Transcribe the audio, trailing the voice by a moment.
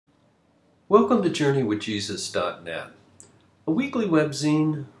Welcome to JourneyWithJesus.net, a weekly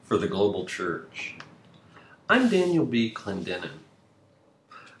webzine for the global church. I'm Daniel B. Clendenin.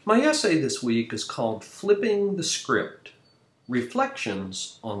 My essay this week is called Flipping the Script,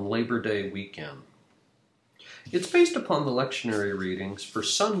 Reflections on Labor Day Weekend. It's based upon the lectionary readings for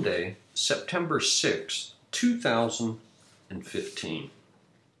Sunday, September 6, 2015.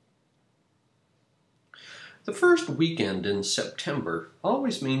 The first weekend in September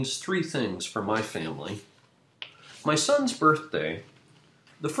always means three things for my family: my son's birthday,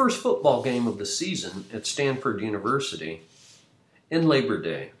 the first football game of the season at Stanford University, and Labor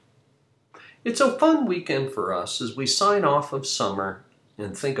Day. It's a fun weekend for us as we sign off of summer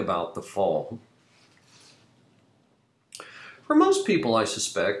and think about the fall. For most people, I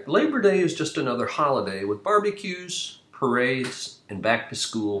suspect, Labor Day is just another holiday with barbecues, parades, and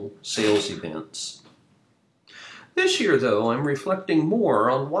back-to-school sales events. This year, though, I'm reflecting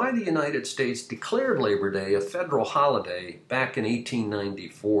more on why the United States declared Labor Day a federal holiday back in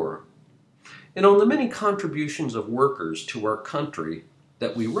 1894, and on the many contributions of workers to our country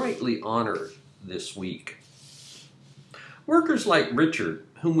that we rightly honor this week. Workers like Richard,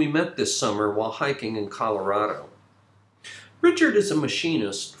 whom we met this summer while hiking in Colorado. Richard is a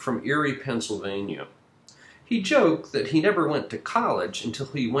machinist from Erie, Pennsylvania. He joked that he never went to college until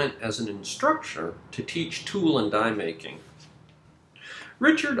he went as an instructor to teach tool and die making.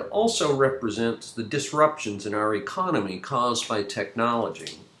 Richard also represents the disruptions in our economy caused by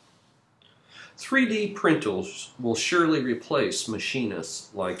technology. 3D printers will surely replace machinists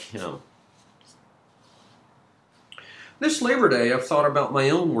like him. This Labor Day, I've thought about my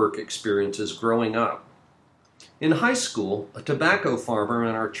own work experiences growing up. In high school, a tobacco farmer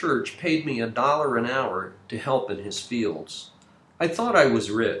in our church paid me $1 an hour to help in his fields. I thought I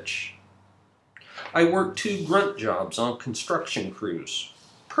was rich. I worked 2 grunt jobs on construction crews,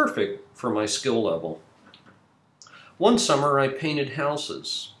 perfect for my skill level. One summer I painted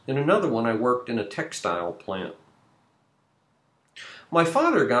houses. In another one I worked in a textile plant. My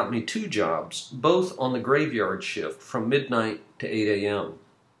father got me 2 jobs, both on the graveyard shift from midnight to 8 a.m.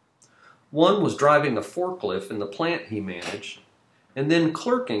 One was driving a forklift in the plant he managed, and then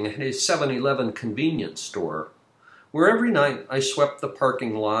clerking at his 7-Eleven convenience store, where every night I swept the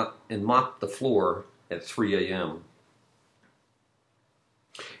parking lot and mopped the floor at 3 a.m.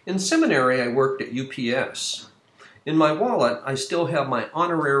 In seminary, I worked at UPS. In my wallet, I still have my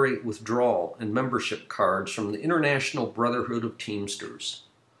honorary withdrawal and membership cards from the International Brotherhood of Teamsters,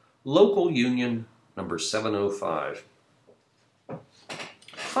 Local Union number 705.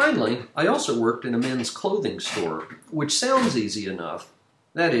 Finally, I also worked in a men's clothing store, which sounds easy enough.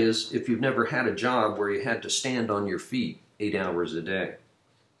 That is, if you've never had a job where you had to stand on your feet 8 hours a day.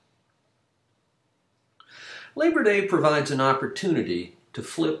 Labor Day provides an opportunity to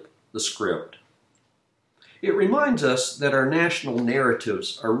flip the script. It reminds us that our national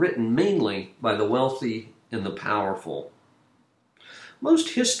narratives are written mainly by the wealthy and the powerful. Most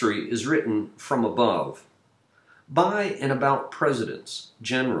history is written from above, by and about presidents,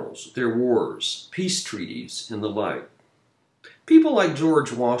 generals, their wars, peace treaties, and the like. People like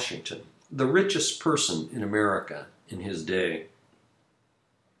George Washington, the richest person in America in his day.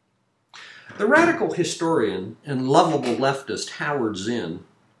 The radical historian and lovable leftist Howard Zinn,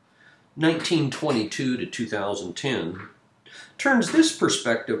 1922 to 2010, turns this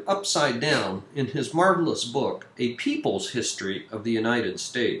perspective upside down in his marvelous book, A People's History of the United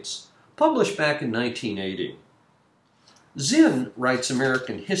States, published back in 1980. Zinn writes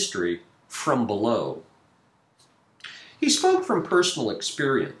American history from below. He spoke from personal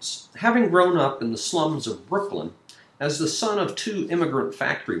experience, having grown up in the slums of Brooklyn as the son of 2 immigrant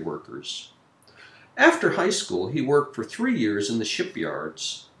factory workers. After high school, he worked for 3 years in the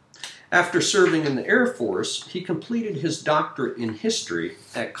shipyards. After serving in the Air Force, he completed his doctorate in history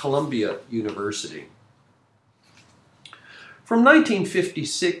at Columbia University. From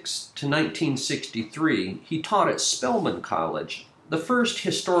 1956 to 1963, he taught at Spelman College, the first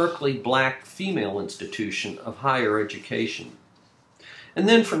historically black female institution of higher education. And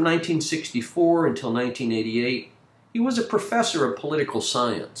then from 1964 until 1988, he was a professor of political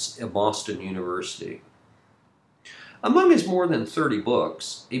science at Boston University. Among his more than 30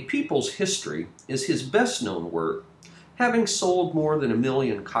 books, A People's History is his best-known work, having sold more than 1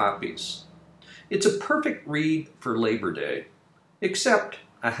 million copies. It's a perfect read for Labor Day, except,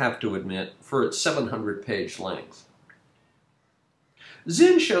 I have to admit, for its 700-page length.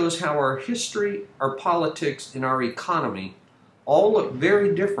 Zinn shows how our history, our politics, and our economy all look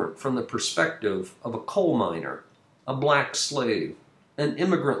very different from the perspective of a coal miner, a black slave, an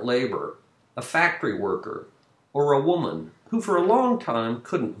immigrant laborer, a factory worker, or a woman who for a long time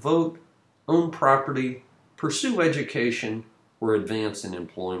couldn't vote, own property, pursue education, or advance in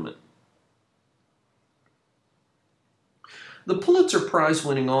employment. The Pulitzer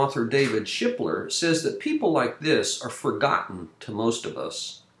Prize-winning author David Shipler says that people like this are forgotten to most of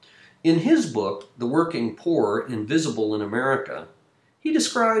us. In his book, The Working Poor, Invisible in America, he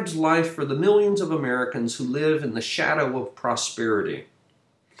describes life for the millions of Americans who live in the shadow of prosperity,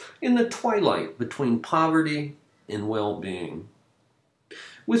 in the twilight between poverty and well-being.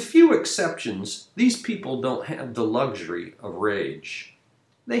 With few exceptions, these people don't have the luxury of rage.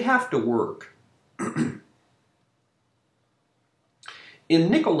 They have to work. In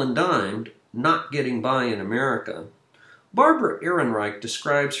Nickel and Dimed, Not Getting By in America, Barbara Ehrenreich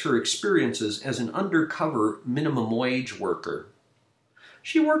describes her experiences as an undercover minimum wage worker.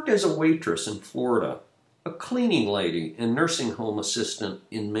 She worked as a waitress in Florida, a cleaning lady and nursing home assistant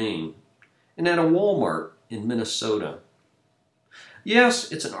in Maine, and at a Walmart in Minnesota.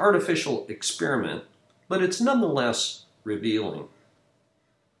 Yes, it's an artificial experiment, but it's nonetheless revealing.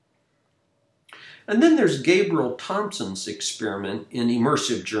 And then there's Gabriel Thompson's experiment in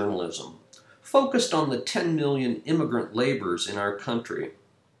immersive journalism, focused on the 10 million immigrant laborers in our country.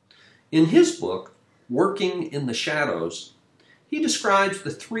 In his book, Working in the Shadows, he describes the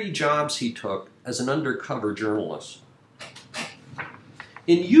 3 jobs he took as an undercover journalist.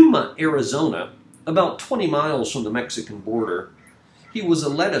 In Yuma, Arizona, about 20 miles from the Mexican border, he was a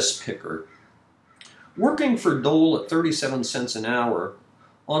lettuce picker. Working for Dole at 37 cents an hour,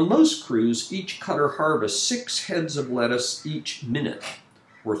 on most crews, each cutter harvests 6 heads of lettuce each minute,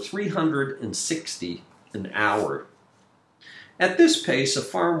 or 360 an hour. At this pace, a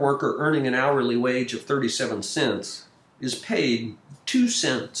farm worker earning an hourly wage of 37 cents is paid 2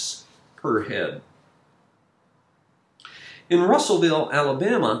 cents per head. In Russellville,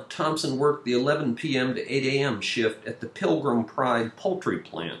 Alabama, Thompson worked the 11 p.m. to 8 a.m. shift at the Pilgrim Pride poultry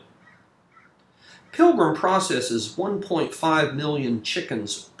plant. Pilgrim processes 1.5 million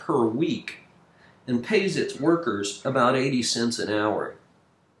chickens per week and pays its workers about 80 cents an hour.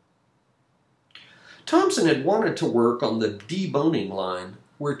 Thompson had wanted to work on the deboning line,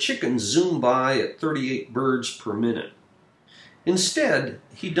 where chickens zoom by at 38 birds per minute. Instead,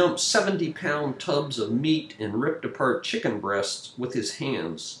 he dumped 70-pound tubs of meat and ripped apart chicken breasts with his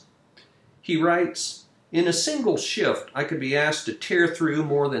hands. He writes, "In a single shift, I could be asked to tear through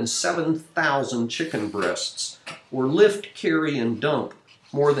more than 7,000 chicken breasts, or lift, carry, and dump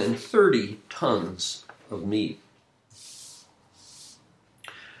more than 30 tons of meat."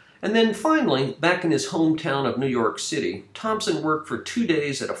 And then finally, back in his hometown of New York City, Thompson worked for 2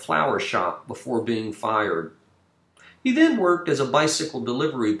 days at a flower shop before being fired. He then worked as a bicycle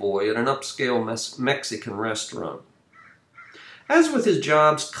delivery boy at an upscale Mexican restaurant. As with his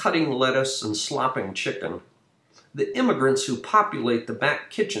jobs cutting lettuce and slopping chicken, the immigrants who populate the back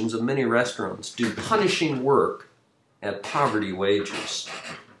kitchens of many restaurants do punishing work at poverty wages.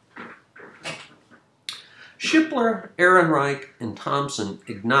 Shipler, Ehrenreich, and Thompson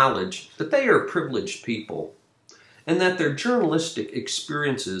acknowledge that they are privileged people and that their journalistic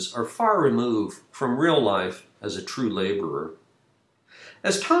experiences are far removed from real life as a true laborer.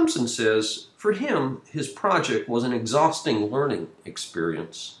 As Thompson says, for him, his project was an exhausting learning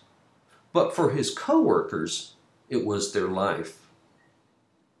experience. But for his co-workers, it was their life.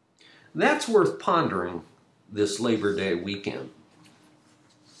 That's worth pondering this Labor Day weekend.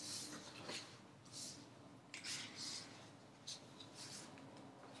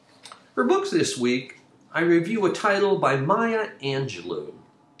 For books this week, I review a title by Maya Angelou.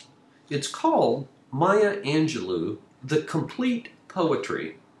 It's called Maya Angelou, The Complete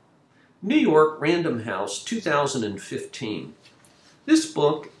Poetry. New York, Random House, 2015. This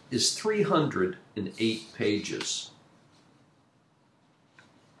book is 308 pages.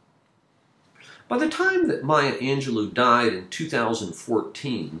 By the time that Maya Angelou died in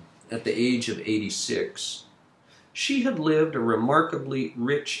 2014, at the age of 86, she had lived a remarkably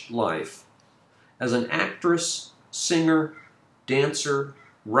rich life as an actress, singer, dancer,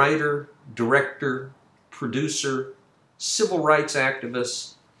 writer, director, producer, civil rights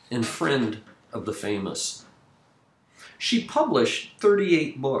activist, and friend of the famous. She published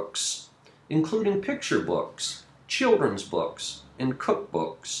 38 books, including picture books, children's books, and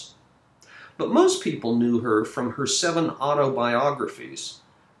cookbooks. But most people knew her from her 7 autobiographies,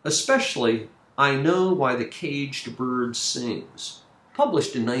 especially I Know Why the Caged Bird Sings,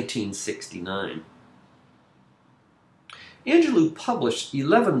 published in 1969. Angelou published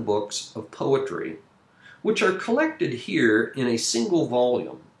 11 books of poetry, which are collected here in a single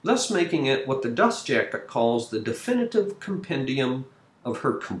volume, thus making it what the Dust Jacket calls the definitive compendium of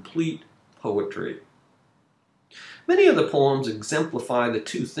her complete poetry. Many of the poems exemplify the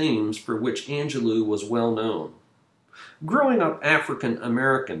two themes for which Angelou was well known: growing up African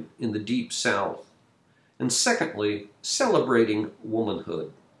American in the Deep South, and secondly, celebrating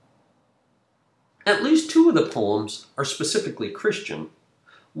womanhood. At least two of the poems are specifically Christian,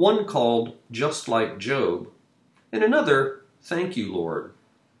 one called Just Like Job, and another, Thank You, Lord.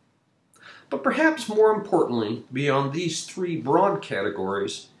 But perhaps more importantly, beyond these three broad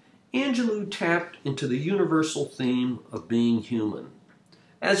categories, Angelou tapped into the universal theme of being human,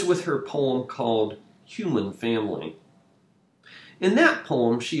 as with her poem called Human Family. In that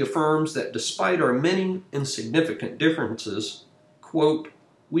poem, she affirms that despite our many insignificant differences, quote,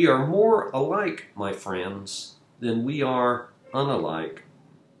 "We are more alike, my friends, than we are unalike."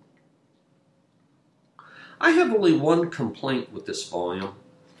 I have only one complaint with this volume.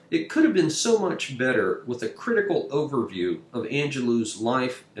 It could have been so much better with a critical overview of Angelou's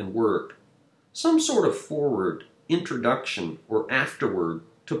life and work, some sort of foreword, introduction, or afterword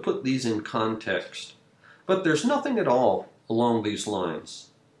to put these in context. But there's nothing at all along these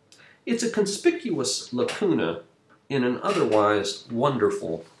lines. It's a conspicuous lacuna in an otherwise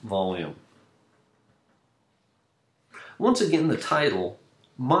wonderful volume. Once again, the title,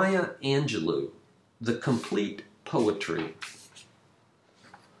 Maya Angelou, The Complete Poetry.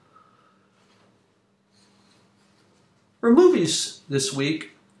 For movies this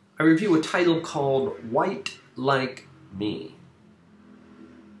week, I review a title called White Like Me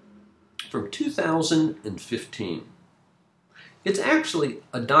from 2015. It's actually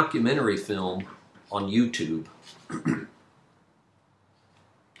a documentary film on YouTube.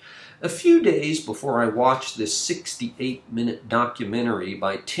 A few days before I watched this 68-minute documentary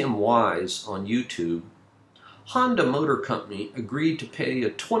by Tim Wise on YouTube, Honda Motor Company agreed to pay a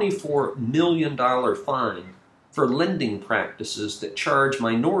 $24 million fine for lending practices that charge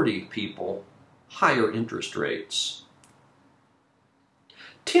minority people higher interest rates.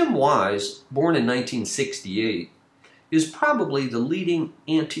 Tim Wise, born in 1968, is probably the leading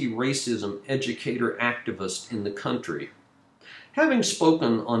anti-racism educator activist in the country, having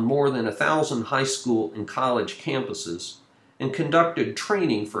spoken on more than 1,000 high school and college campuses and conducted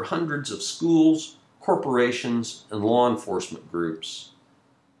training for hundreds of schools, corporations, and law enforcement groups.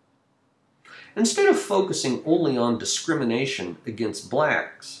 Instead of focusing only on discrimination against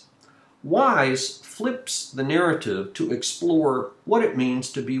blacks, Wise flips the narrative to explore what it means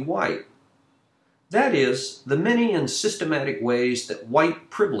to be white. That is, the many and systematic ways that white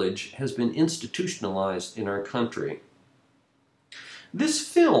privilege has been institutionalized in our country. This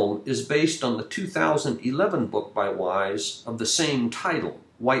film is based on the 2011 book by Wise of the same title,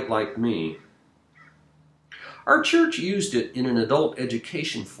 White Like Me. Our church used it in an adult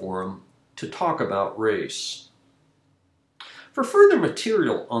education forum to talk about race. For further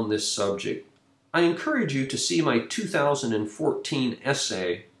material on this subject, I encourage you to see my 2014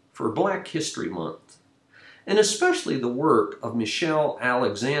 essay for Black History Month, and especially the work of Michelle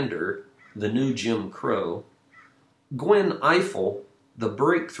Alexander, The New Jim Crow, Gwen Ifill, The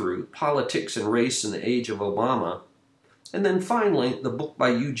Breakthrough, Politics and Race in the Age of Obama, and then finally the book by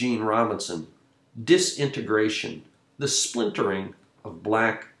Eugene Robinson, Disintegration, The Splintering of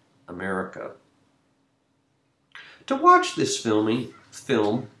Black America. To watch this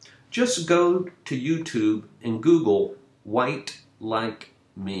film, just go to YouTube and Google White Like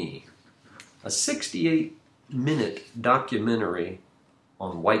Me, a 68-minute documentary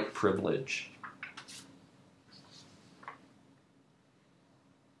on white privilege.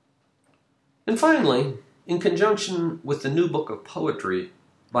 And finally, in conjunction with the new book of poetry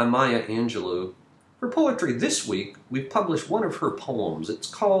by Maya Angelou, for Poetry This Week, we've published one of her poems. It's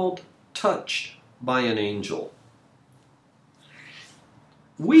called Touched by an Angel.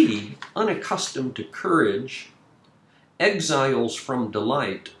 We, unaccustomed to courage, exiles from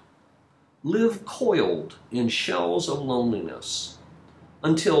delight, live coiled in shells of loneliness,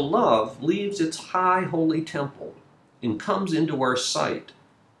 until love leaves its high holy temple and comes into our sight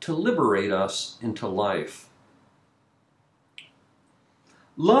to liberate us into life.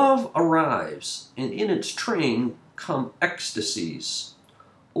 Love arrives, and in its train come ecstasies,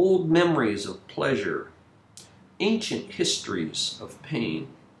 old memories of pleasure, ancient histories of pain.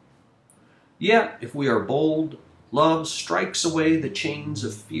 Yet, if we are bold, love strikes away the chains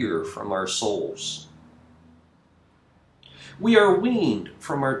of fear from our souls. We are weaned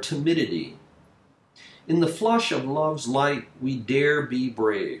from our timidity. In the flush of love's light, we dare be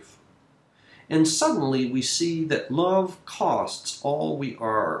brave. And suddenly we see that love costs all we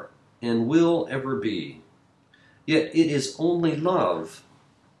are and will ever be. Yet it is only love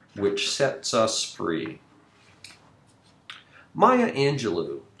which sets us free. Maya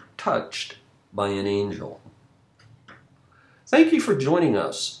Angelou, Touched by an Angel. Thank you for joining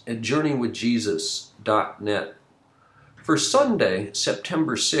us at JourneyWithJesus.net. For Sunday,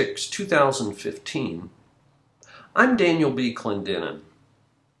 September 6, 2015, I'm Daniel B. Clendenin.